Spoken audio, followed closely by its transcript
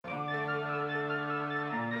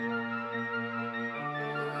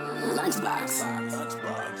Hello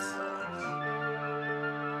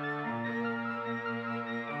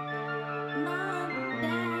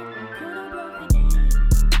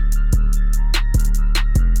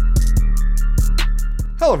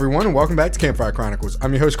everyone and welcome back to Campfire Chronicles.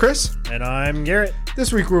 I'm your host Chris. And I'm Garrett.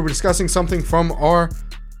 This week we'll be discussing something from our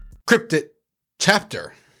Cryptid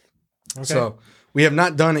chapter. Okay. So we have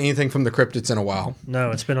not done anything from the Cryptids in a while.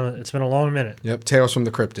 No, it's been a long minute. Yep, Tales from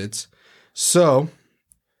the Cryptids. So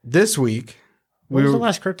this week What was the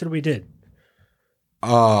last cryptid we did?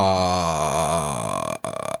 I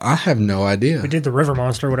have no idea. We did the river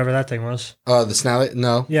monster, whatever that thing was. The Snally?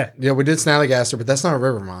 No. Yeah. Yeah, we did Snallygaster, but that's not a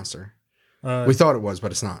river monster. We thought it was, but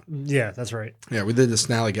it's not. Yeah, that's right. Yeah, we did the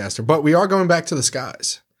Snallygaster, but we are going back to the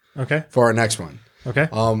skies. Okay. For our next one. Okay.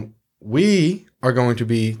 We are going to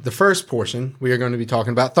be, the first portion, we are going to be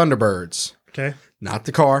talking about Thunderbirds. Okay. Not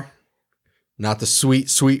the car. Not the sweet,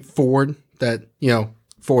 sweet Ford that,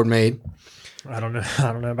 Ford made. I don't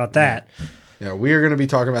know about that. Yeah, we are going to be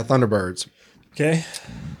talking about Thunderbirds. Okay.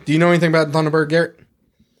 Do you know anything about Thunderbird, Garrett?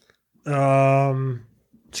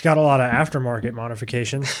 It's got a lot of aftermarket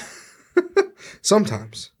modifications.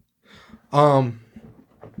 Sometimes. Hang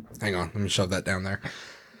on, let me shove that down there.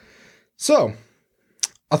 So,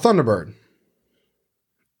 a Thunderbird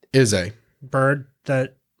is a bird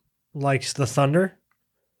that likes the thunder.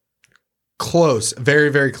 Close, very,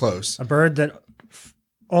 very close. A bird that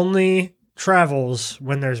only travels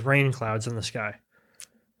when there's rain clouds in the sky.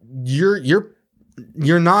 You're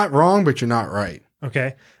not wrong, but you're not right.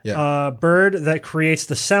 Okay. Yeah. A bird that creates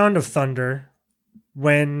the sound of thunder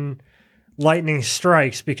when lightning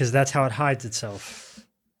strikes because that's how it hides itself.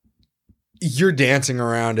 You're dancing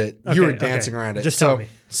around it. Okay, You're dancing around it. Just tell me.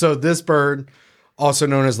 So this bird, also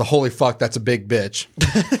known as the holy fuck, that's a big bitch,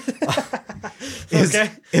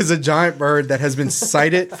 is a giant bird that has been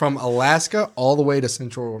sighted from Alaska all the way to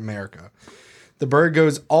Central America. The bird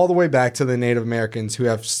goes all the way back to the Native Americans who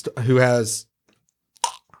have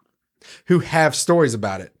stories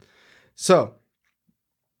about it. So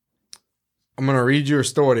I'm going to read you a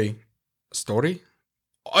story. Story?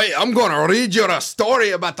 I'm going to read you a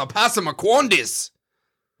story about the Passamaquoddies.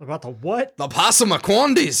 About the what? The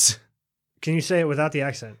Passamaquoddies. Can you say it without the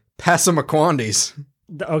accent? Passamaquoddies.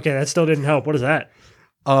 Okay, that still didn't help. What is that?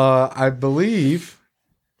 I believe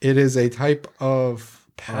it is a type of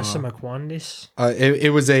Passamaquoddies.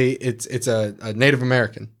 It's a Native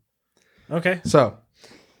American. Okay. So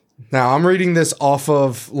now I'm reading this off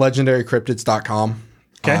of legendarycryptids.com.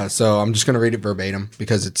 Okay. So I'm just going to read it verbatim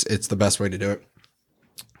because it's the best way to do it.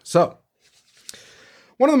 So,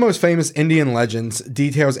 one of the most famous Indian legends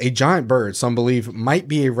details a giant bird some believe might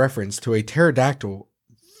be a reference to a pterodactyl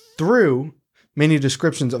through many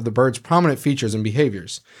descriptions of the bird's prominent features and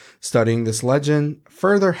behaviors. Studying this legend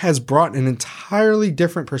further has brought an entirely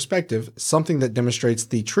different perspective, something that demonstrates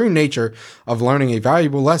the true nature of learning a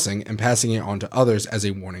valuable lesson and passing it on to others as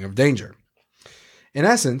a warning of danger. In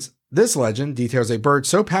essence, this legend details a bird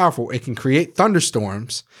so powerful it can create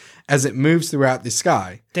thunderstorms as it moves throughout the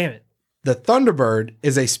sky. Damn it. The Thunderbird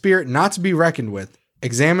is a spirit not to be reckoned with.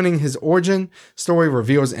 Examining his origin story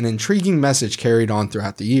reveals an intriguing message carried on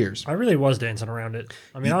throughout the years. I really was dancing around it.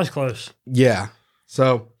 I mean, I was close. Yeah.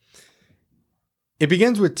 So, it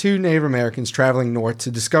begins with two Native Americans traveling north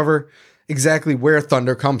to discover exactly where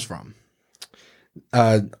thunder comes from.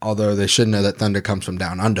 Although they should know that thunder comes from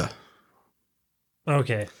down under.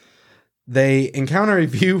 Okay. They encounter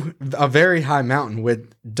a very high mountain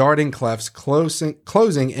with darting clefts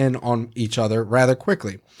closing in on each other rather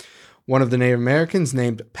quickly. One of the Native Americans,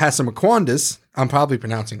 named Passamaquoddies, I'm probably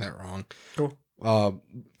pronouncing that wrong, Cool.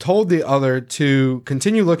 told the other to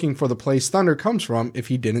continue looking for the place thunder comes from if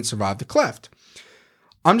he didn't survive the cleft.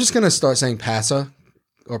 I'm just going to start saying Passa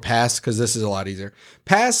or Pass because this is a lot easier.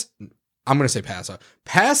 I'm going to say Passa.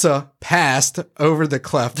 Passa passed over the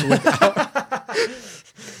cleft without...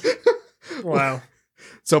 Wow.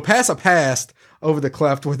 So Passa passed over the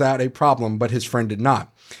cleft without a problem, but his friend did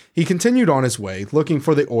not. He continued on his way, looking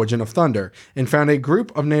for the origin of thunder, and found a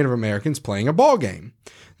group of Native Americans playing a ball game.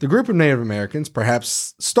 The group of Native Americans,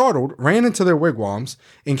 perhaps startled, ran into their wigwams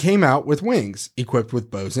and came out with wings, equipped with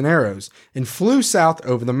bows and arrows, and flew south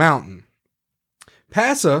over the mountain.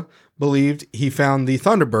 Passa believed he found the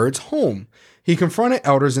Thunderbirds' home. He confronted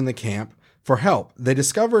elders in the camp for help. They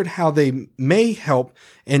discovered how they may help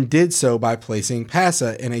and did so by placing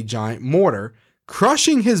Passa in a giant mortar,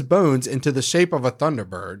 crushing his bones into the shape of a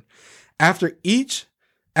thunderbird, after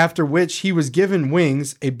which he was given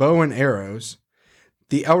wings, a bow and arrows.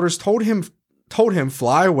 The elders told him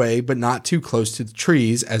fly away, but not too close to the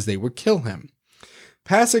trees as they would kill him.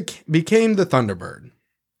 Passa became the Thunderbird.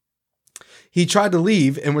 He tried to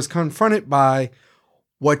leave and was confronted by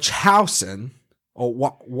Wachhausen,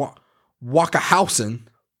 or Wakahausen.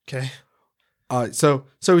 Okay. So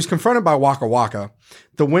he's confronted by Waka Waka,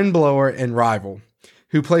 the windblower and rival,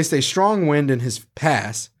 who placed a strong wind in his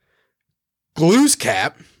pass.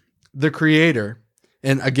 Glooskap, the creator,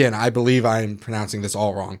 and again, I believe I am pronouncing this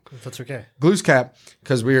all wrong. That's okay. Glooskap,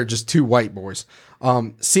 because we are just two white boys,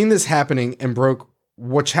 seen this happening and broke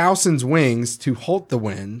Wachhausen's wings to halt the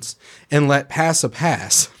winds and let Passa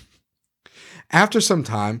pass. After some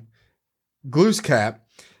time, Glooskap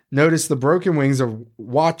noticed the broken wings of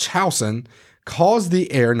Wachhausen caused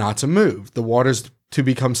the air not to move, the waters to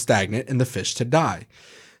become stagnant, and the fish to die.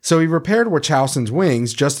 So he repaired Wachhausen's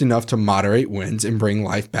wings just enough to moderate winds and bring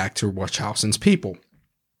life back to Wachhausen's people.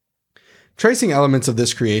 Tracing elements of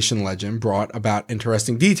this creation legend brought about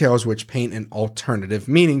interesting details which paint an alternative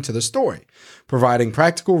meaning to the story, providing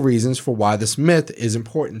practical reasons for why this myth is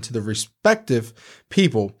important to the respective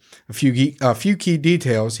people. A few key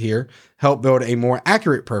details here help build a more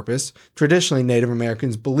accurate purpose. Traditionally, Native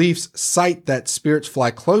Americans' beliefs cite that spirits fly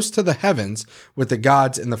close to the heavens with the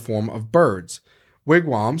gods in the form of birds.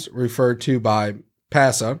 Wigwams, referred to by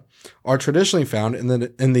Passa, are traditionally found in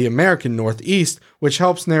the American Northeast, which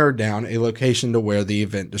helps narrow down a location to where the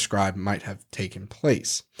event described might have taken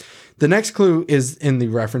place. The next clue is in the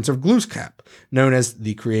reference of Glooskap, known as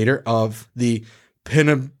the creator of the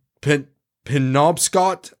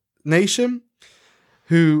Penobscot Nation,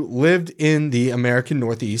 who lived in the American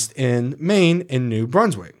Northeast in Maine and New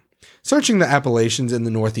Brunswick. Searching the Appalachians in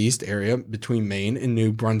the Northeast area between Maine and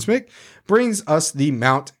New Brunswick brings us the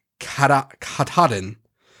Mount Katahdin.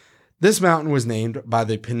 This mountain was named by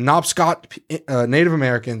the Penobscot Native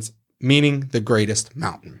Americans, meaning the greatest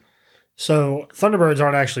mountain. So Thunderbirds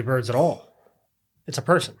aren't actually birds at all. It's a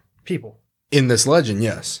person, people. In this legend,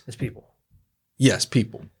 yes. It's people. Yes,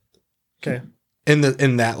 people. Okay. In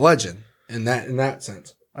that legend, in that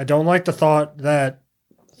sense. I don't like the thought that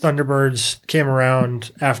Thunderbirds came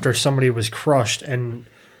around after somebody was crushed and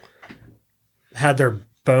had their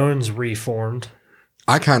bones reformed.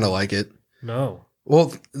 I kind of like it. No.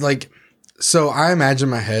 Well, so I imagine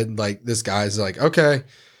in my head, this guy's like, okay,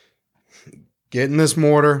 get in this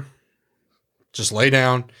mortar, just lay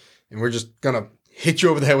down, and we're just going to hit you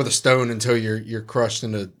over the head with a stone until you're crushed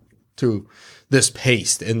into this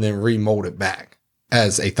paste and then remold it back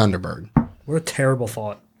as a Thunderbird. What a terrible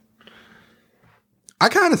thought. I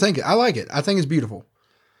kind of think it. I like it. I think it's beautiful.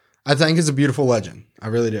 I think it's a beautiful legend. I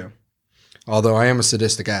really do. Although I am a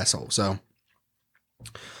sadistic asshole, so.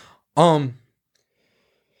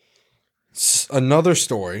 Another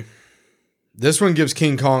story. This one gives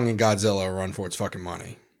King Kong and Godzilla a run for its fucking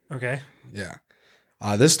money. Okay. Yeah.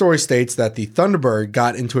 This story states that the Thunderbird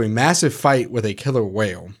got into a massive fight with a killer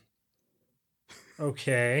whale.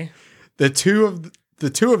 Okay. The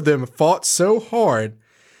two of them fought so hard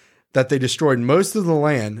that they destroyed most of the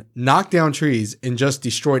land, knocked down trees, and just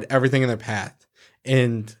destroyed everything in their path.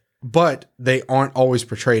 But they aren't always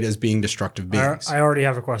portrayed as being destructive beings. I already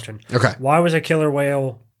have a question. Okay. Why was a killer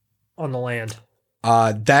whale on the land?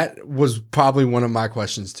 That was probably one of my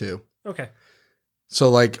questions too. Okay.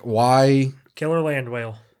 So why Killer land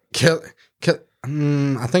whale? I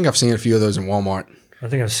think I've seen a few of those in Walmart. I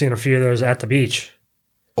think I've seen a few of those at the beach.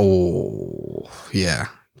 Oh, yeah.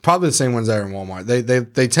 Probably the same ones that are in Walmart.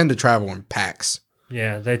 They tend to travel in packs.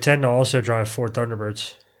 Yeah, they tend to also drive Ford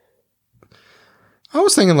Thunderbirds. I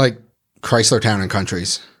was thinking Chrysler Town and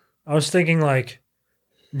Countries. I was thinking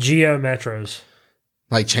Geo Metros.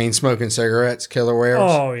 Like chain smoking cigarettes, killer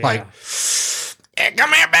whales. Oh, yeah. Hey,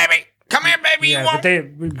 come here, baby. Come here, baby. Yeah,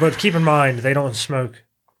 but keep in mind, they don't smoke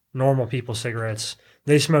normal people cigarettes.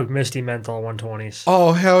 They smoke Misty Menthol 120s.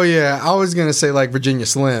 Oh, hell yeah. I was going to say Virginia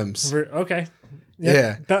Slims. Okay.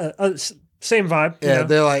 Yeah. Same vibe. Yeah,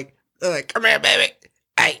 they're like, come here, baby.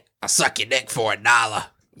 Hey, I'll suck your dick for $1.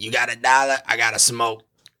 You got $1? I got a smoke.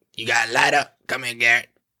 You got a lighter? Come here, Garrett.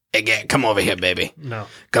 Hey, Garrett, come over here, baby. No.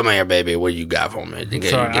 Come here, baby. What you got for me?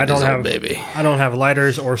 Sorry, I don't have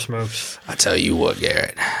lighters or smokes. I tell you what,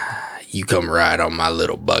 Garrett. You come ride on my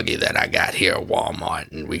little buggy that I got here at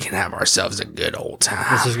Walmart, and we can have ourselves a good old time.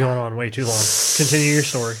 This is going on way too long. Continue your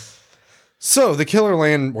story. So, the killer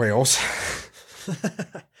land whales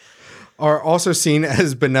are also seen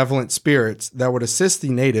as benevolent spirits that would assist the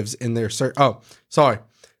natives in their search. Oh, sorry.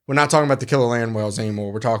 We're not talking about the killer land whales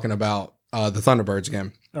anymore. We're talking about the Thunderbirds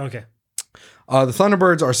again. Okay. The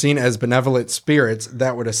Thunderbirds are seen as benevolent spirits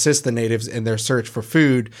that would assist the natives in their search for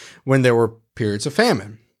food when there were periods of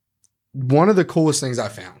famine. One of the coolest things I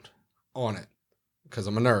found on it, because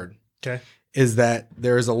I'm a nerd, okay, is that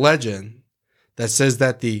there is a legend that says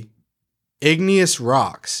that the igneous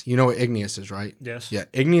rocks. You know what igneous is, right? Yes. Yeah,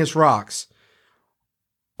 igneous rocks,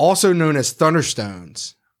 also known as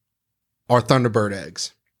thunderstones, are Thunderbird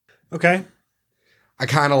eggs. Okay. I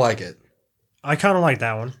kind of like it. I kind of like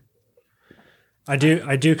that one. I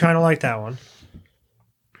do kind of like that one.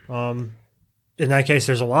 In that case,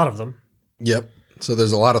 there's a lot of them. Yep. So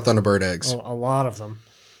there's a lot of Thunderbird eggs. A lot of them.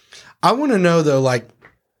 I want to know though, like,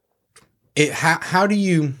 how do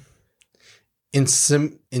you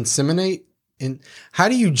inseminate? How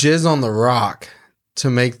do you jizz on the rock to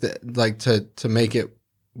make to make it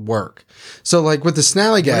work? So like with the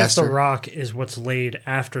snallygaster, What if the rock is what's laid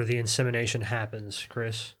after the insemination happens,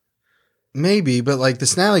 Chris? Maybe, but like the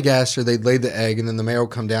snallygaster, they'd lay the egg and then the male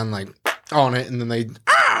would come down like on it and then they'd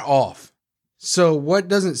off. So what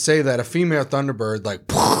doesn't say that a female Thunderbird like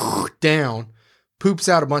down, poops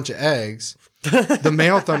out a bunch of eggs, the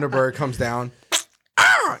male Thunderbird comes down,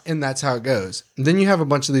 and that's how it goes. And then you have a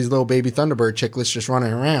bunch of these little baby Thunderbird chicklets just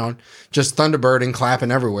running around, just Thunderbirding,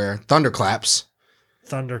 clapping everywhere. Thunderclaps.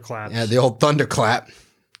 Thunderclaps. Yeah, the old thunderclap.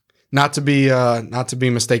 Not to be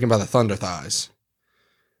mistaken by the thunder thighs.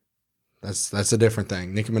 That's a different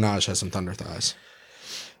thing. Nicki Minaj has some thunder thighs.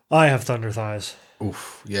 I have thunder thighs.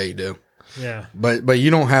 Oof, yeah, you do. Yeah, but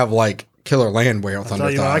you don't have like Killer Land whale I'll thunder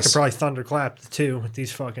tell you thighs. what, I could probably thunderclap too with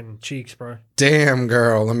these fucking cheeks, bro. Damn,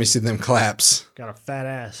 girl, let me see them claps. Got a fat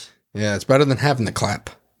ass. Yeah, it's better than having the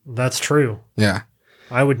clap. That's true. Yeah,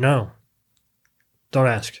 I would know. Don't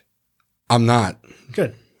ask. I'm not.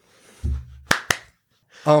 Good.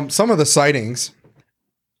 Some of the sightings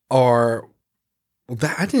are.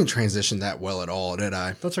 Well, I didn't transition that well at all, did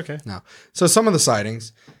I? That's okay. No. So some of the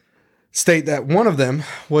sightings state that one of them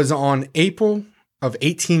was on April of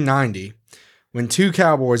 1890 when two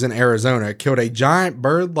cowboys in Arizona killed a giant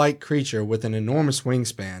bird-like creature with an enormous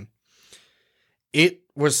wingspan. It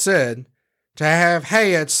was said to have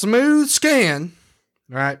had smooth skin,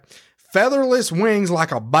 right, featherless wings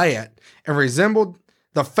like a bat, and resembled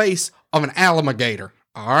the face of an alligator.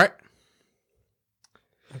 All right.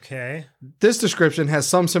 Okay. This description has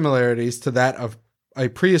some similarities to that of a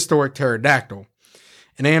prehistoric pterodactyl,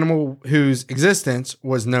 an animal whose existence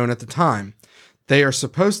was known at the time. They are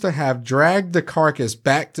supposed to have dragged the carcass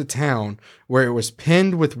back to town where it was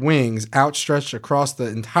pinned with wings outstretched across the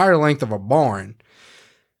entire length of a barn.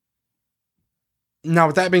 Now,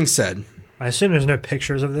 with that being said... I assume there's no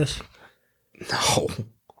pictures of this? No.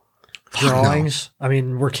 Drawings? No. I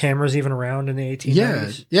mean, were cameras even around in the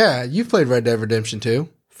 1890s? Yeah. You've played Red Dead Redemption 2.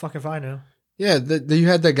 Fuck if I know. Yeah, you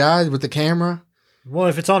had that guy with the camera. Well,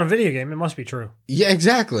 if it's on a video game, it must be true. Yeah,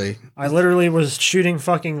 exactly. I literally was shooting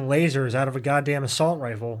fucking lasers out of a goddamn assault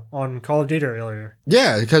rifle on Call of Duty earlier.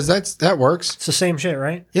 Yeah, because that works. It's the same shit,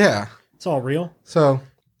 right? Yeah. It's all real. So,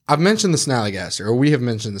 I've mentioned the snallygaster, or we have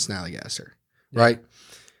mentioned the snallygaster, right?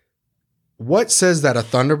 What says that a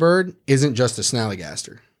Thunderbird isn't just a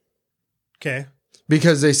snallygaster? Okay.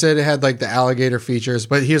 Because they said it had like the alligator features,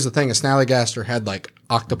 but here's the thing, a snallygaster had like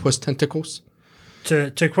octopus tentacles.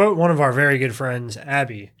 To quote one of our very good friends,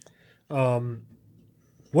 Abby,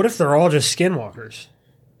 what if they're all just skinwalkers?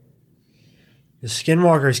 The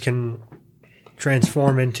skinwalkers can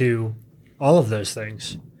transform into all of those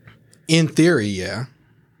things. In theory, yeah.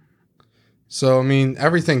 So, I mean,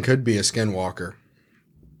 everything could be a skinwalker.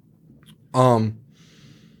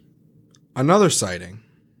 Another sighting,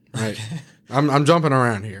 right? I'm jumping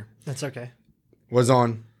around here. That's okay. Was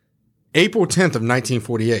on April 10th of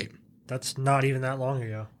 1948. That's not even that long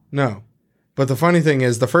ago. No. But the funny thing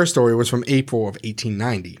is, the first story was from April of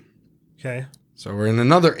 1890. Okay. So we're in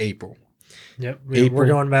another April. Yep. We're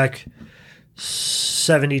going back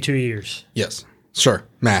 72 years. Yes. Sure.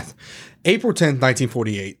 Math. April 10th,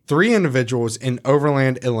 1948, 3 individuals in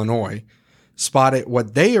Overland, Illinois, spotted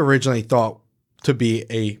what they originally thought to be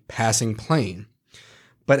a passing plane.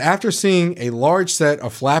 But after seeing a large set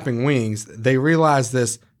of flapping wings, they realized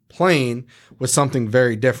this plane was something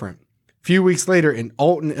very different. A few weeks later in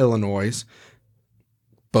Alton, Illinois,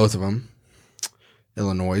 both of them,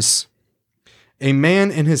 Illinois, a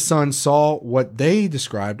man and his son saw what they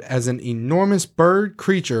described as an enormous bird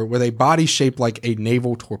creature with a body shaped like a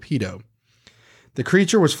naval torpedo. The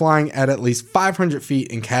creature was flying at least 500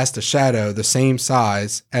 feet and cast a shadow the same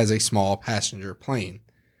size as a small passenger plane.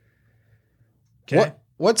 Okay.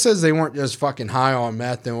 What says they weren't just fucking high on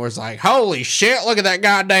meth and was like, holy shit, look at that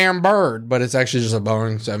goddamn bird. But it's actually just a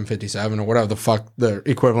Boeing 757 or whatever the fuck the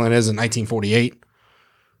equivalent is in 1948.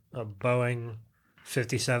 A Boeing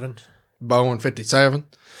 57. Boeing 57.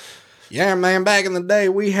 Yeah, man, back in the day,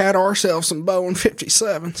 we had ourselves some Boeing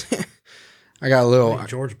 57s. I got a little... Like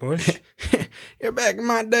George Bush? Yeah, back in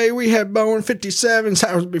my day, we had Boeing 57s.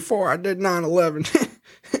 That was before I did 9/11.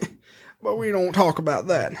 But we don't talk about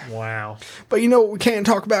that. Wow. But you know what we can't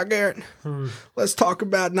talk about, Garrett? Let's talk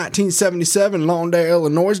about 1977 Lawndale,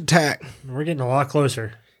 Illinois attack. We're getting a lot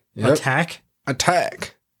closer. Yep.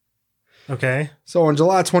 Attack? Okay. So on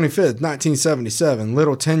July 25th, 1977,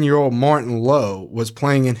 little 10-year-old Martin Lowe was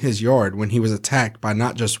playing in his yard when he was attacked by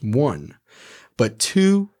not just one, but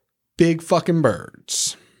two big fucking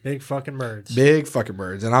birds. Big fucking birds. Big fucking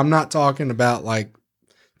birds. And I'm not talking about like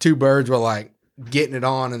two birds were like getting it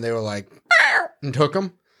on and they were like, "Arr!" and took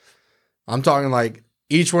them. I'm talking like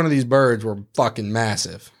each one of these birds were fucking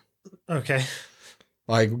massive. Okay.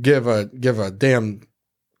 Like give a damn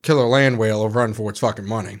killer land whale a run for its fucking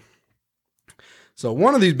money. So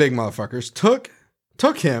one of these big motherfuckers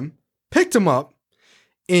took him, picked him up,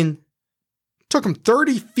 and took him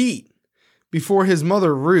 30 feet before his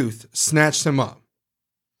mother Ruth snatched him up.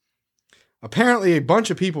 Apparently a bunch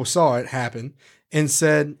of people saw it happen and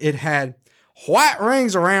said it had white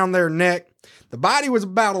rings around their neck. The body was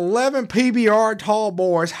about 11 PBR tall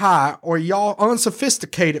boys high, or y'all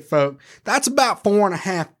unsophisticated folk, that's about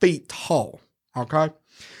 4.5 feet tall. Okay?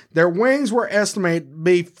 Their wings were estimated to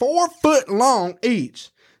be 4 foot long each.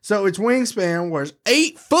 So its wingspan was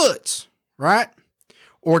 8 foot, right?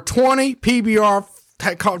 Or 20 PBR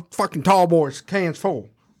fucking tall boys cans full.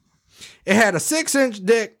 It had a 6-inch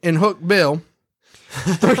dick and hooked bill.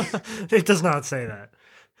 It does not say that.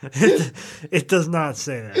 It does not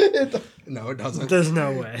say that. No, it doesn't. There's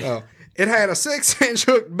no way. No. It had a 6-inch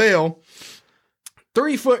hooked bill,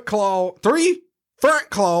 3 front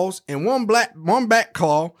claws, and one back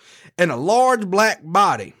claw, and a large black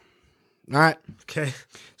body. All right. Okay.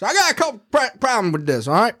 So I got a couple problems with this.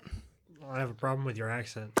 All right. I have a problem with your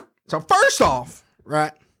accent. So first off,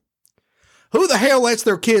 right, who the hell lets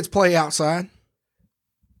their kids play outside?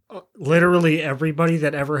 Literally everybody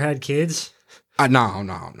that ever had kids.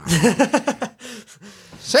 No.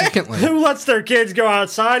 Secondly, Who lets their kids go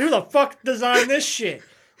outside? Who the fuck designed this shit?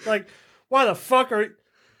 Like, why the fuck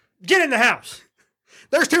get in the house?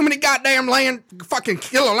 There's too many goddamn fucking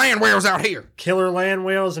killer land whales out here. Killer land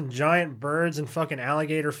whales and giant birds and fucking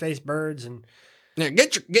alligator face birds and Yeah,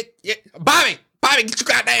 Bobby, get your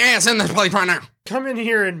goddamn ass in this place right now. come in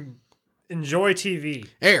here and enjoy TV.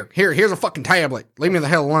 Here's a fucking tablet. Leave me the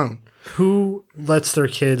hell alone. Who lets their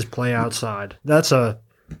kids play outside? That's a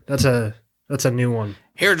new one.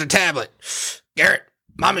 Here's a tablet. Garrett,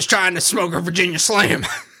 Mom is trying to smoke her Virginia Slim.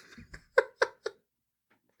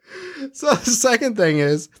 So the second thing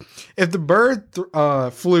is, if the bird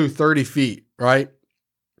flew 30 feet, right?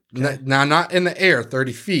 Okay. Now, not in the air,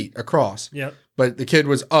 30 feet across. Yep. But the kid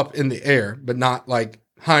was up in the air, but not like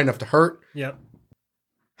high enough to hurt. Yep.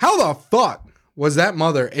 How the fuck was that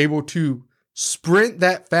mother able to sprint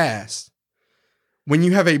that fast when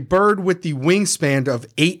you have a bird with the wingspan of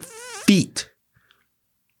 8 feet?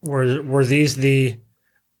 Were these the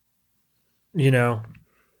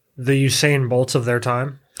Usain Bolts of their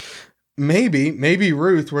time? Maybe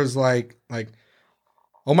Ruth was like,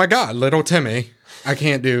 oh my God, little Timmy. I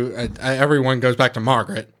can't do, everyone goes back to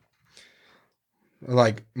Margaret.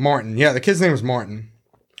 Like Martin. Yeah, the kid's name was Martin.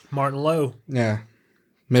 Martin Lowe. Yeah.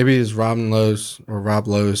 Maybe it's Robin Lowe's or Rob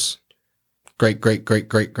Lowe's great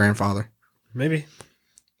grandfather. Maybe.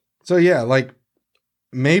 So yeah, like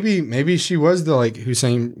maybe she was the like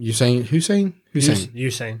Usain.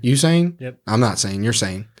 Yep. I'm not saying, you're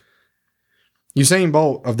saying. Usain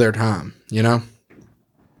Bolt of their time, you know?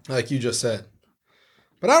 Like you just said.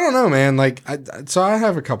 But I don't know, man. Like, so I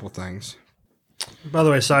have a couple things. By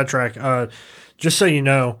the way, sidetrack. Just so you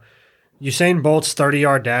know, Usain Bolt's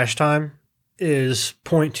 30-yard dash time is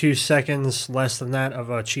 0.2 seconds less than that of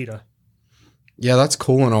a cheetah. Yeah, that's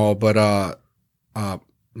cool and all, but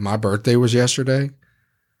my birthday was yesterday.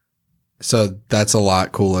 So that's a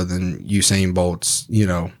lot cooler than Usain Bolt's,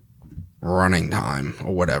 running time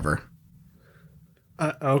or whatever.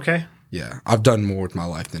 Okay. Yeah, I've done more with my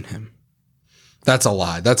life than him. That's a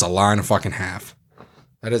lie. That's a line and fucking half.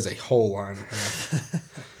 That is a whole line and a half.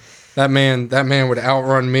 That man would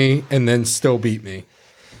outrun me and then still beat me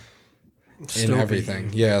in everything.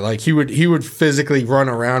 Yeah, like he would physically run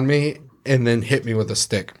around me and then hit me with a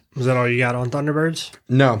stick. Was that all you got on Thunderbirds?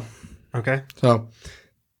 No. Okay. So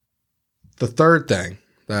the third thing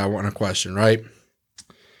that I want to question, right?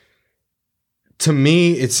 To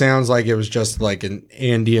me, it sounds like it was just like an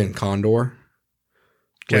Andean condor,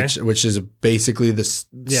 okay. which is basically the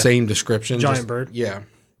same description. Giant bird. Yeah.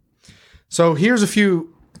 So here's a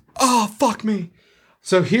few. Oh, fuck me.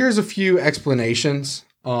 So here's a few explanations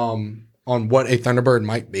on what a thunderbird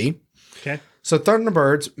might be. Okay. So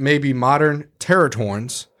thunderbirds may be modern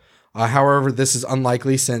teratorns, However, this is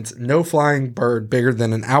unlikely since no flying bird bigger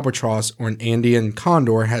than an albatross or an Andean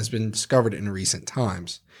condor has been discovered in recent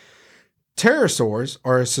times. Pterosaurs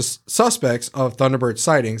are suspects of Thunderbird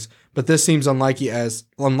sightings, but this seems unlikely as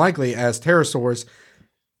pterosaurs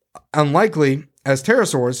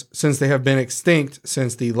since they have been extinct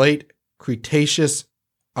since the late Cretaceous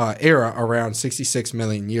era around 66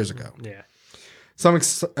 million years ago. Yeah. Some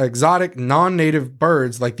exotic non-native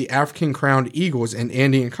birds like the African crowned eagles and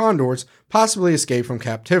Andean condors possibly escaped from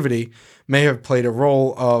captivity may have played a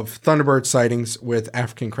role of Thunderbird sightings, with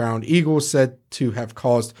African crowned eagles said to have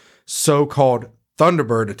caused so-called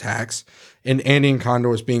Thunderbird attacks and Andean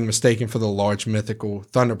condors being mistaken for the large mythical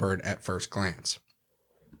Thunderbird at first glance.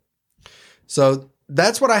 So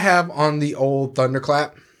that's what I have on the old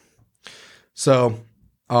thunderclap. So,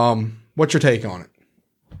 what's your take on it?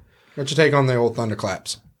 What's your take on the old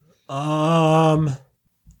thunderclaps? I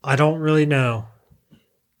don't really know.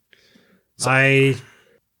 I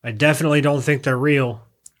definitely don't think they're real.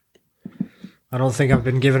 I don't think I've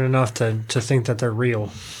been given enough to think that they're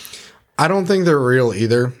real. I don't think they're real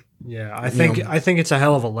either. Yeah, I think it's a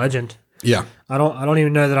hell of a legend. Yeah. I don't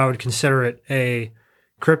even know that I would consider it a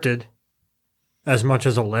cryptid as much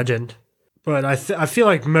as a legend. But I feel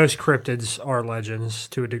like most cryptids are legends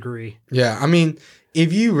to a degree. Yeah, I mean,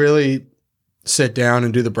 if you really sit down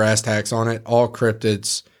and do the brass tacks on it, all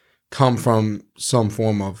cryptids come from some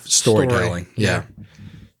form of storytelling. Yeah.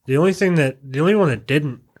 The only one that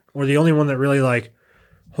didn't, or the only one that really like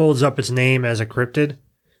holds up its name as a cryptid,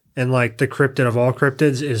 and like the cryptid of all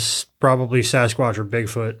cryptids, is probably Sasquatch or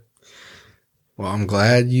Bigfoot. Well, I'm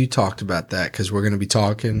glad you talked about that, because we're going to be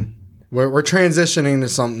talking. We're transitioning to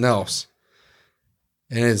something else,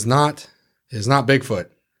 and it's not Bigfoot.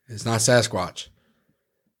 It's not Sasquatch.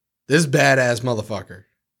 This badass motherfucker.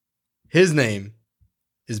 His name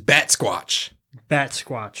is Bat Squatch. Bat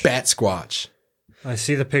Squatch. Bat Squatch. I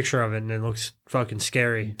see the picture of it, and it looks fucking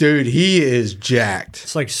scary. Dude, he is jacked.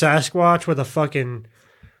 It's like Sasquatch with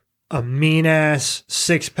a mean-ass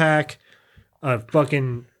six-pack of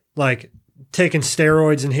fucking, like, taking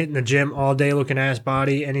steroids and hitting the gym all day looking ass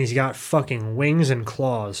body, and he's got fucking wings and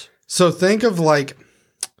claws. So think of like...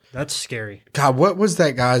 That's scary. God, what was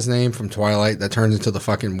that guy's name from Twilight that turns into the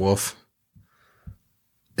fucking wolf?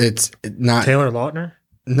 It's not... Taylor Lautner?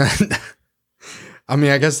 I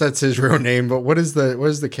mean, I guess that's his real name, but what is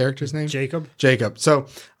the character's name? Jacob. So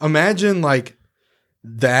imagine like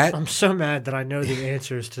that. I'm so mad that I know the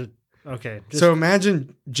answers to... Okay. So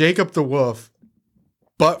imagine Jacob the wolf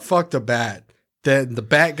butt fucked a bat. Then the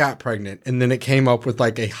bat got pregnant, and then it came up with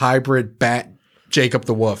like a hybrid bat Jacob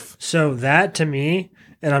the wolf. So that to me,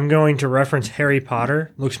 and I'm going to reference Harry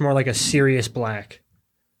Potter, looks more like a Sirius Black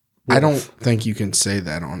wolf. I don't think you can say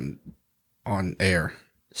that on air.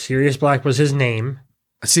 Sirius Black was his name.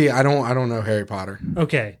 See, I don't know Harry Potter.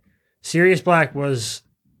 Okay. Sirius Black wasn't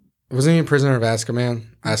he a prisoner of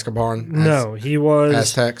Azkaban? No, he was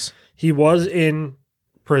Aztecs. He was in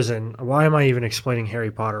prison. Why am I even explaining Harry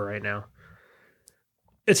Potter right now?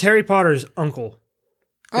 It's Harry Potter's uncle,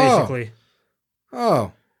 basically.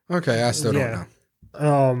 Oh, okay. I still don't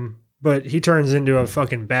know. But he turns into a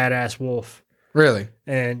fucking badass wolf. Really?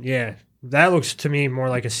 And yeah, that looks to me more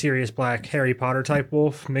like a Sirius Black Harry Potter type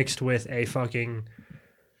wolf mixed with a fucking...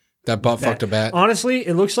 That butt fucked a bat? Honestly,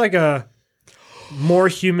 it looks like a more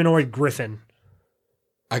humanoid griffin.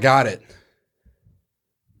 I got it.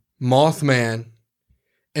 Mothman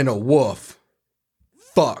and a wolf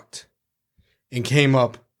fucked and came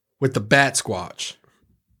up with the Bat Squatch.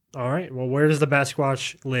 All right. Well, where does the Bat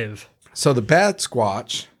Squatch live? So the Bat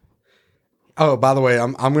Squatch... Oh, by the way,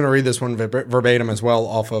 I'm going to read this one verbatim as well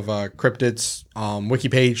off of Cryptid's wiki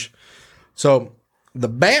page. So the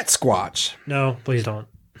Bat Squatch... No, please don't.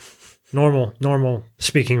 Normal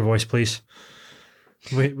speaking voice, please.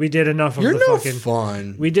 We did enough of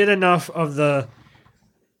fun. We did enough of the...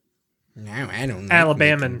 No, I don't like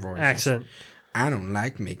Alabama accent. I don't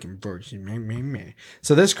like making voices.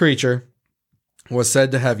 So this creature was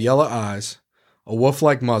said to have yellow eyes, a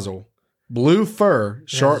wolf-like muzzle, blue fur,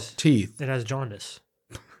 sharp teeth. It has jaundice.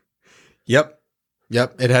 Yep,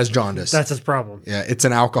 it has jaundice. That's its problem. Yeah, it's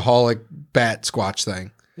an alcoholic bat squatch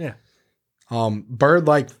thing. Yeah.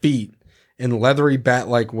 Bird-like feet and leathery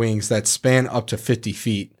bat-like wings that span up to 50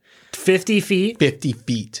 feet. 50 feet? 50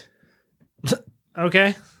 feet.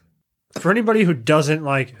 Okay. For anybody who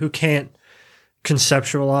who can't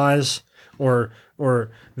conceptualize or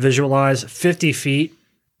visualize 50 feet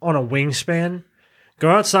on a wingspan, go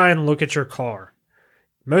outside and look at your car.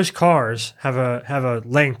 Most cars have a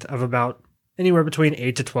length of about anywhere between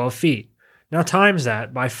 8 to 12 feet. Now times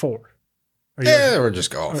that by 4. We'll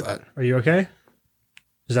just go off that. Are you okay?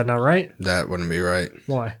 Is that not right? That wouldn't be right.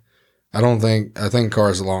 Why? I think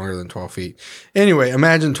cars are longer than 12 feet. Anyway,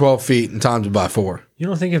 imagine 12 feet and times it by 4. You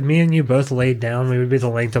don't think if me and you both laid down, we would be the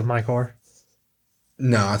length of my car?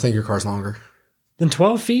 No, I think your car's longer. Than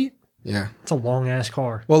 12 feet? Yeah. It's a long-ass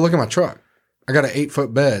car. Well, look at my truck. I got an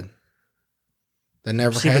 8-foot bed. That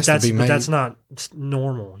never has to be made. But that's not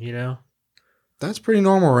normal, you know? That's pretty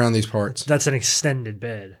normal around these parts. That's an extended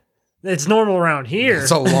bed. It's normal around here. It's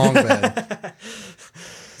a long bed.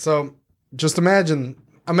 So just imagine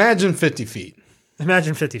 50 feet.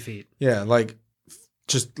 Imagine 50 feet. Yeah, like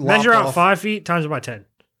just measure out 5 feet times it by 10.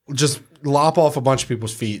 Just lop off a bunch of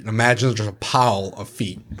people's feet and imagine there's a pile of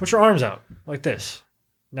feet. Put your arms out like this.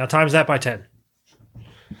 Now times that by 10.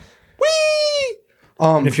 Whee!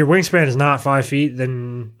 And if your wingspan is not 5 feet,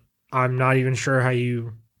 then I'm not even sure how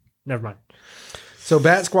you... Never mind. So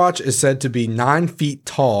Bat Squatch is said to be 9 feet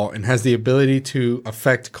tall and has the ability to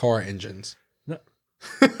affect car engines. No.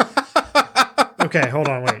 Okay, hold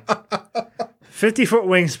on, wait. 50-foot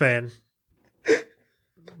wingspan,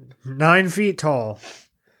 9 feet tall,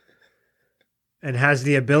 and has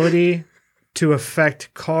the ability to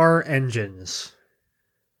affect car engines.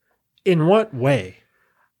 In what way?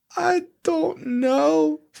 I don't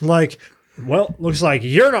know. Like, well, looks like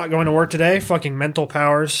you're not going to work today. Fucking mental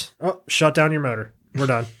powers. Oh, shut down your motor. We're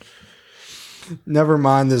done. Never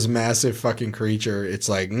mind this massive fucking creature. It's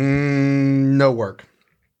like, no work.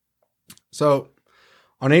 So,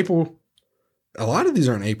 a lot of these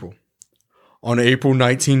are in April. On April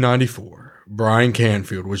 1994, Brian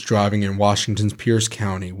Canfield was driving in Washington's Pierce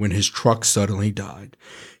County when his truck suddenly died.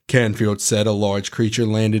 Canfield said a large creature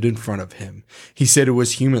landed in front of him. He said it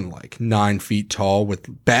was human-like, 9 feet tall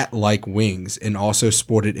with bat-like wings, and also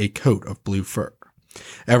sported a coat of blue fur.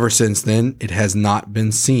 Ever since then, it has not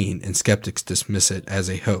been seen, and skeptics dismiss it as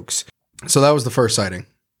a hoax. So that was the first sighting.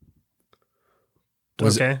 It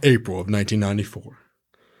was April of 1994.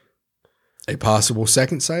 A possible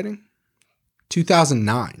second sighting?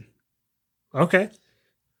 2009. Okay.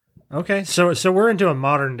 So we're into a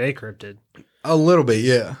modern day cryptid. A little bit,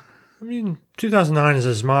 yeah. I mean, 2009 is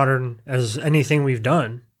as modern as anything we've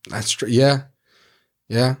done. That's true. Yeah.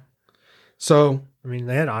 So, I mean,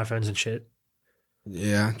 they had iPhones and shit.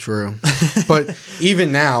 Yeah, true. But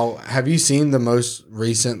even now, have you seen the most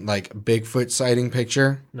recent like Bigfoot sighting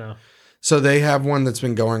picture? No. So they have one that's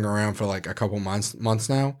been going around for like a couple months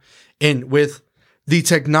now. And with the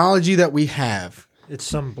technology that we have, it's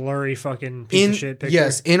some blurry fucking piece of shit picture.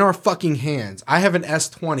 Yes, in our fucking hands. I have an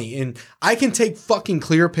S20 and I can take fucking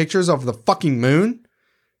clear pictures of the fucking moon.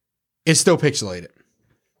 It's still pixelated.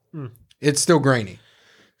 It's still grainy.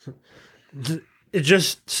 It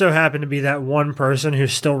just so happened to be that one person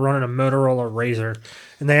who's still running a Motorola Razr,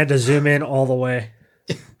 and they had to zoom in all the way.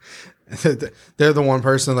 They're the one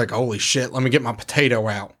person like, holy shit, let me get my potato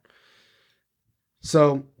out.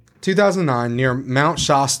 So, 2009, near Mount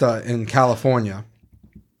Shasta in California.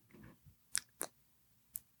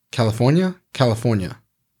 California?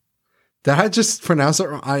 Did I just pronounce it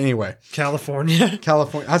wrong? Anyway. California.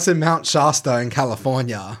 I said Mount Shasta in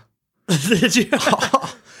California. Did you?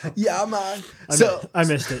 Yeah, man. I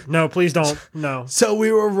missed it. No, please don't. No. So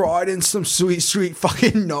we were riding some sweet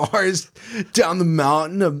fucking Nars down the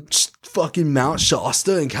mountain of fucking Mount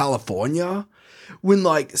Shasta in California when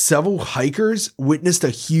like several hikers witnessed a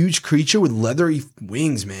huge creature with leathery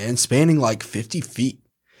wings, man, spanning like 50 feet,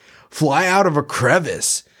 fly out of a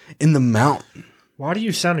crevice in the mountain. Why do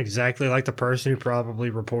you sound exactly like the person who probably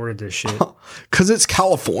reported this shit? Because it's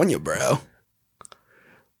California, bro.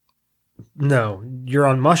 No, you're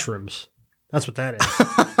on mushrooms. That's what that is.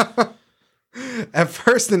 At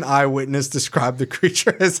first, an eyewitness described the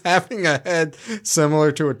creature as having a head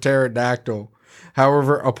similar to a pterodactyl.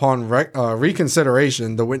 However, upon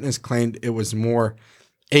reconsideration, the witness claimed it was more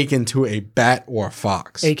akin to a bat or a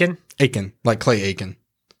fox. Aiken? Aiken, like Clay Aiken.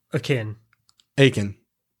 Akin. Aiken.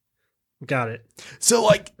 Got it. So,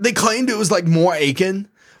 like, they claimed it was, like, more akin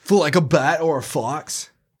for, like, a bat or a fox.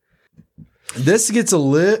 This gets a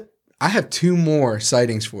lit. I have 2 more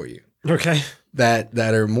sightings for you. Okay. That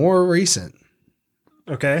are more recent.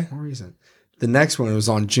 Okay. More recent. The next one was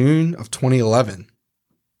on June of 2011.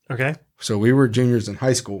 Okay. So we were juniors in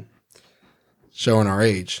high school, showing our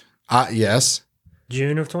age. Yes.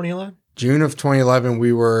 June of 2011? June of 2011,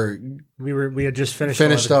 we had just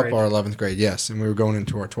finished up our 11th grade, yes, and we were going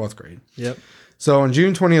into our 12th grade. Yep. So in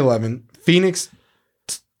June 2011, Phoenix.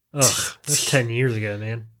 Ugh, that's 10 years ago,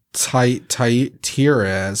 man.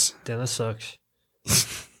 Tiras. Damn, that sucks.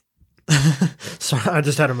 Sorry, I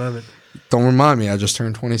just had a moment. Don't remind me, I just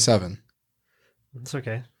turned 27. It's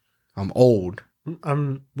okay. I'm old.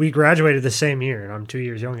 We graduated the same year, and I'm 2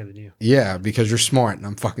 years younger than you. Yeah, because you're smart and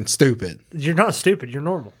I'm fucking stupid. You're not stupid. You're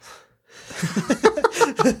normal.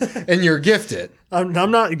 And you're gifted. I'm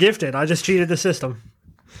not gifted. I just cheated the system.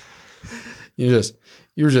 You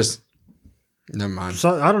were just. Never mind.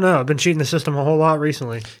 So I don't know. I've been cheating the system a whole lot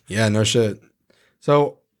recently. Yeah, no shit.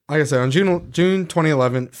 So, like I said, on June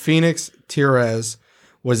 2011, Phoenix Tierez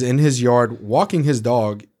was in his yard walking his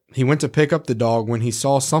dog. He went to pick up the dog when he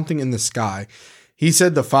saw something in the sky. He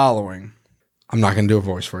said the following. I'm not going to do a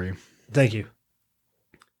voice for you. Thank you.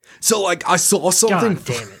 So, like, I saw something. God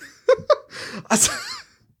damn it.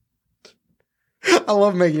 I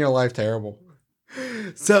love making your life terrible.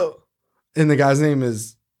 So, and the guy's name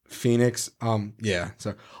is Phoenix. Yeah.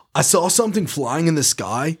 So, I saw something flying in the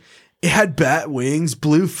sky. It had bat wings,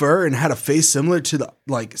 blue fur, and had a face similar to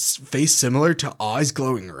eyes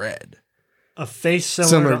glowing red. A face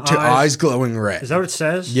similar to eyes glowing red. Is that what it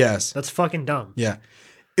says? Yes. That's fucking dumb. Yeah.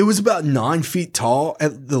 It was about 9 feet tall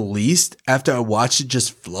at the least after I watched it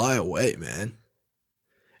just fly away, man.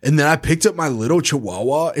 And then I picked up my little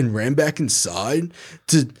chihuahua and ran back inside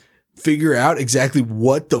to figure out exactly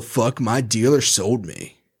what the fuck my dealer sold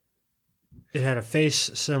me. It had a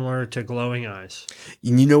face similar to glowing eyes.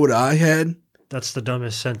 And you know what I had? That's the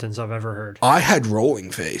dumbest sentence I've ever heard. I had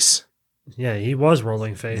rolling face. Yeah, he was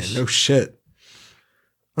rolling face. Yeah, no shit.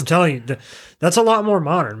 I'm telling you, that's a lot more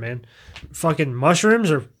modern, man. Fucking mushrooms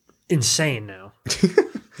are insane now.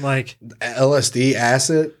 Like LSD,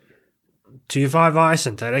 acid. 2,5-I,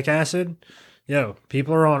 synthetic acid. Yo,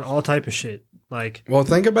 people are on all type of shit. Like, well,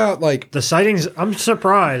 think about like the sightings. I'm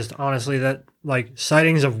surprised, honestly, that like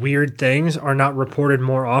sightings of weird things are not reported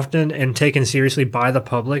more often and taken seriously by the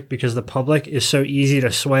public, because the public is so easy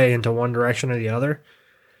to sway into one direction or the other.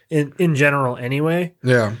 In general, anyway.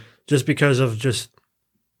 Yeah. Just because of just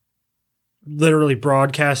literally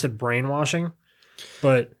broadcasted brainwashing.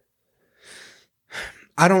 But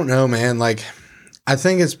I don't know, man. Like, I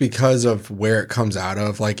think it's because of where it comes out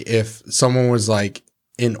of. Like, if someone was like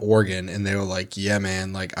in Oregon and they were like, yeah,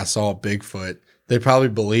 man, like I saw Bigfoot, they'd probably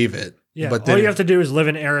believe it. Yeah, but all you have to do is live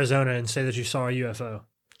in Arizona and say that you saw a UFO.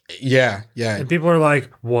 Yeah, yeah. And people are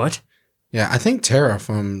like, what? Yeah, I think Tara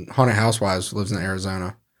from Haunted Housewives lives in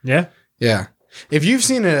Arizona. Yeah? Yeah. If you've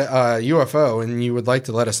seen a UFO and you would like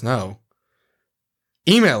to let us know,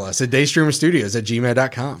 email us at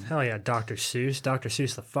daystreamerstudios@gmail.com. Hell yeah, Dr. Seuss. Dr.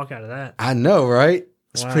 Seuss the fuck out of that. I know, right?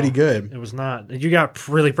 It's Wow. pretty good. It was not. You got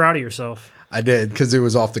really proud of yourself. I did, because it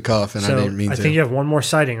was off the cuff and I didn't mean to. I think you have one more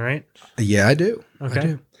sighting, right? Yeah, I do. Okay. I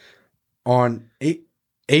do. On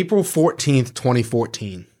April 14th,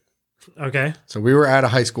 2014. Okay. So we were out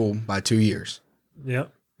of high school by 2 years.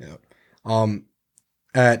 Yep.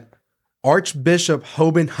 At Archbishop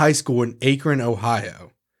Hoban High School in Akron,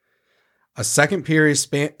 Ohio. A second period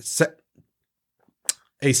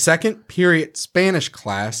Spanish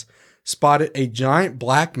class spotted a giant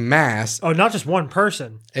black mass. Oh, not just one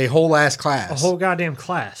person. A whole ass class. A whole goddamn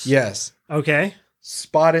class. Yes. Okay.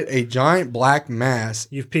 Spotted a giant black mass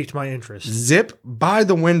You've piqued my interest. zip by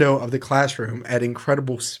the window of the classroom at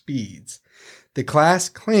incredible speeds. The class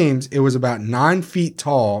claims it was about 9 feet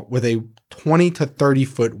tall with a 20 to 30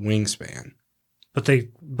 foot wingspan. But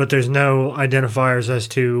there's no identifiers as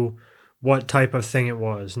to what type of thing it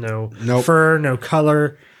was. No fur, no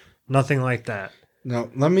color, nothing like that. Now,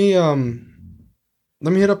 let me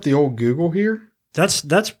hit up the old Google here.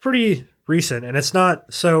 That's pretty recent, and it's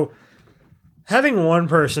not so. Having one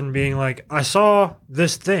person being like, I saw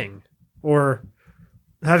this thing, or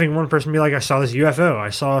having one person be like, I saw this UFO, I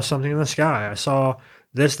saw something in the sky, I saw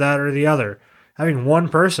this, that, or the other. Having one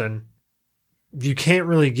person, you can't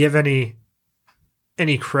really give any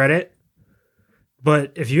credit.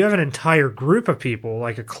 But if you have an entire group of people,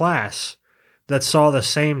 like a class, that saw the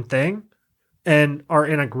same thing and are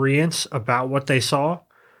in agreement about what they saw,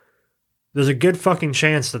 there's a good fucking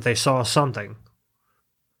chance that they saw something.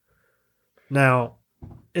 Now,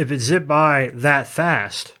 if it zipped by that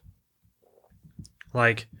fast,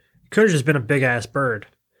 like, it could have just been a big ass bird.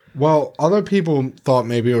 Well, other people thought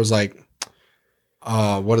maybe it was like,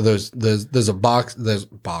 what are those? There's a bat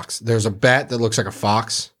that looks like a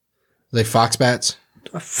fox. Are they fox bats?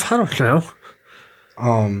 I don't know.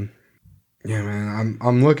 Yeah, man.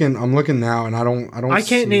 I'm looking now, and I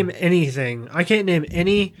can't name anything. I can't name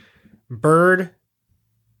any bird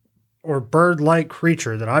or bird-like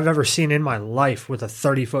creature that I've ever seen in my life with a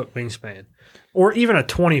 30-foot wingspan, or even a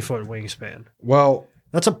 20-foot wingspan. Well,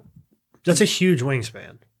 that's a huge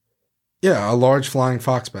wingspan. Yeah, a large flying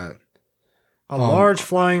fox bat. A large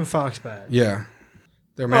flying fox bat. Yeah.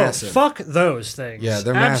 They're massive. Oh, fuck those things. Yeah,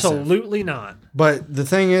 they're massive. Absolutely not. But the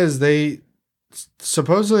thing is, they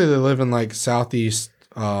supposedly they live in like Southeast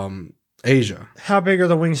Asia. How big are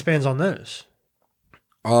the wingspans on those?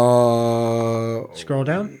 Scroll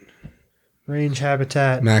down. Range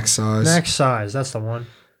habitat. Max size. Max size. That's the one.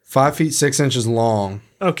 5 feet 6 inches long.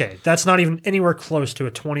 Okay, that's not even anywhere close to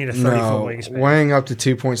a 20 to 30 foot wingspan. Weighing up to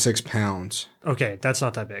 2.6 pounds. Okay, that's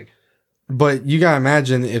not that big. But you gotta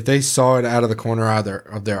imagine if they saw it out of the corner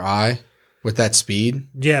of their eye with that speed.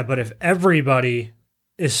 Yeah, but if everybody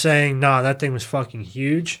is saying, nah, that thing was fucking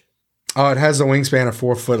huge. Oh, it has a wingspan of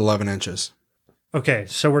 4 foot 11 inches. Okay,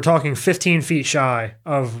 so we're talking 15 feet shy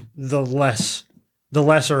of the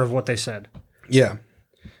lesser of what they said. Yeah.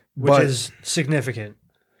 Which is significant.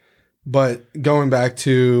 But going back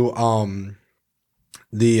to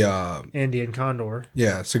the Andean condor.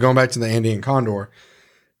 Yeah, so going back to the Andean condor,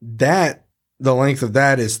 the length of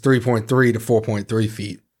that is 3.3 to 4.3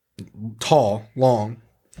 feet tall, long,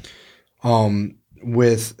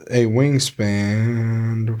 with a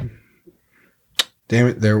wingspan. Damn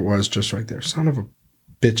it, there it was just right there. Son of a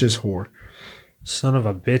bitch's whore. Son of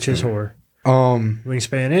a bitch's whore.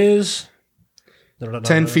 Wingspan is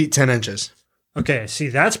 10 feet 10 inches. Okay, see,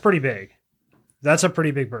 that's pretty big. That's a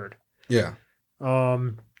pretty big bird. Yeah.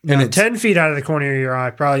 And 10 feet out of the corner of your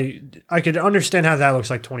eye, probably, I could understand how that looks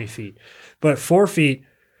like 20 feet. But 4 feet,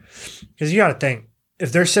 because you got to think,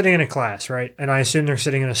 if they're sitting in a class, right, and I assume they're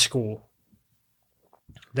sitting in a school,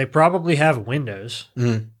 they probably have windows.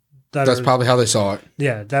 Mm-hmm. That's probably how they saw it.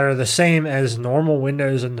 Yeah, that are the same as normal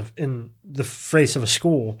windows in the face of a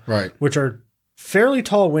school. Right. Which are fairly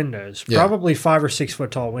tall windows, Yeah. probably 5 or 6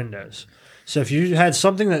 foot tall windows. So if you had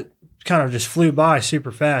something that kind of just flew by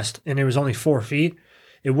super fast and it was only 4 feet,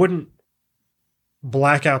 it wouldn't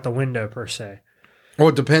black out the window per se.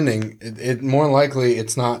 Well, depending, it more likely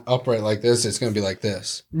it's not upright like this. It's going to be like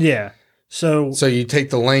this. Yeah. So you take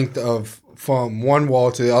the length of from one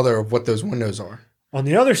wall to the other of what those windows are. On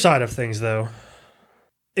the other side of things, though,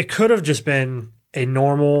 it could have just been a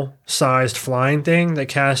normal sized flying thing that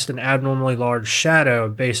cast an abnormally large shadow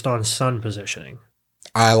based on sun positioning.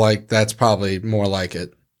 That's probably more like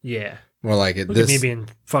it. Yeah. More like it. Look at me being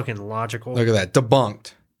fucking logical. Look at that.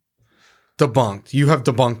 Debunked. You have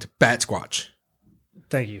debunked Bat Squatch.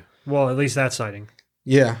 Thank you. Well, at least that sighting.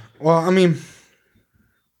 Yeah. Well, I mean,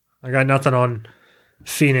 I got nothing on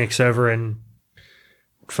Phoenix over in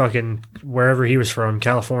fucking wherever he was from,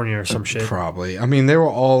 California or some shit. Probably. I mean, they were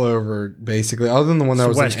all over basically, other than the one that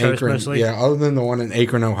was West in Coast Akron. mostly? Yeah, other than the one in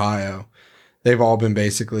Akron, Ohio. They've all been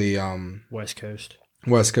basically West Coast.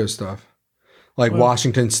 West Coast stuff. Like Well,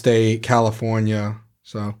 Washington State, California.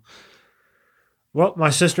 So, well, my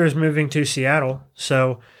sister is moving to Seattle.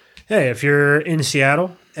 So, hey, if you're in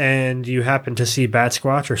Seattle and you happen to see Bat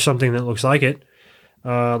Squatch or something that looks like it,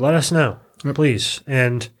 let us know, please.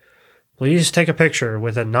 And please take a picture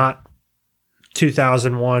with a not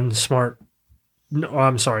 2001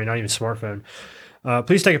 I'm sorry, not even smartphone.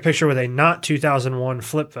 Please take a picture with a not 2001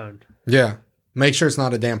 flip phone. yeah. Make sure it's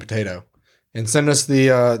not a damn potato. And send us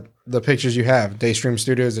the pictures you have,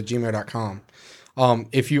 daystreamstudios@gmail.com.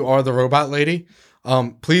 If you are the robot lady,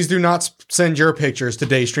 please do not send your pictures to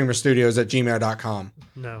daystreamerstudios@gmail.com.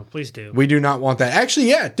 No, please do. We do not want that. Actually,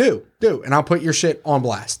 yeah, do. And I'll put your shit on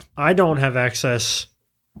blast. I don't have access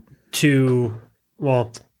I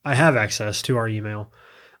have access to our email.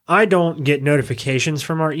 I don't get notifications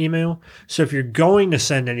from our email. So if you're going to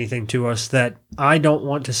send anything to us that I don't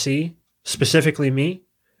want to see, specifically me,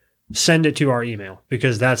 send it to our email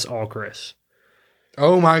because that's all Chris.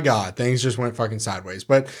 Oh my God, things just went fucking sideways.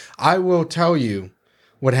 But I will tell you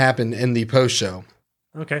what happened in the post show.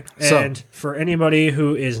 Okay. So- And for anybody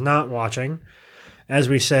who is not watching, as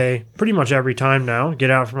we say pretty much every time now, get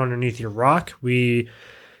out from underneath your rock. We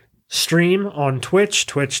stream on Twitch,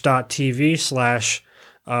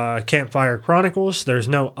 twitch.tv/Campfire Chronicles. There's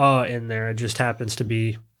no in there. It just happens to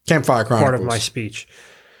be Campfire Chronicles. part of my speech.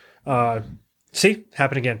 See,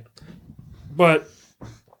 happened again. But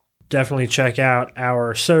definitely check out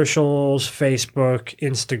our socials, Facebook,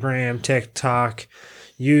 Instagram, TikTok,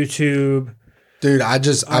 YouTube. Dude,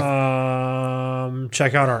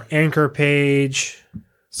 Check out our Anchor page.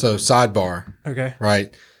 so sidebar, Okay.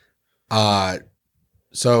 right?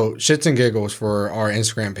 So shits and giggles for our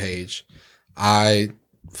Instagram page. I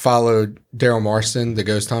followed Daryl Marston, the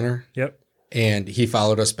ghost hunter, Yep. and he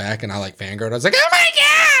followed us back, and I like fangirled. I was like, oh my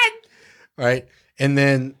God! Right? And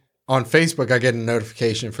then on Facebook, I get a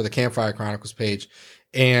notification for the Campfire Chronicles page,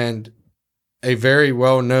 and a very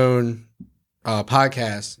well-known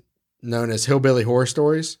podcast known as Hillbilly Horror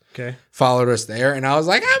Stories Okay. followed us there, and I was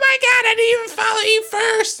like, oh my God, I didn't even follow you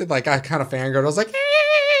first. And like, I kind of fangirled. I was like,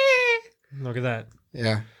 Look at that.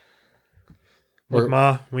 yeah. Look, We're-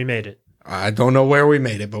 Ma, we made it. I don't know where we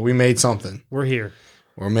made it, but we made something. We're here.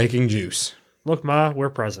 We're making juice. Look, Ma, we're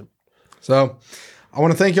present. So I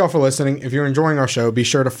want to thank y'all for listening. If you're enjoying our show, be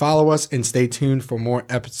sure to follow us and stay tuned for more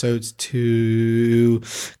episodes to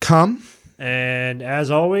come. And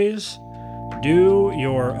as always, do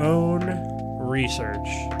your own research.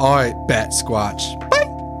 All right, bet, Squatch.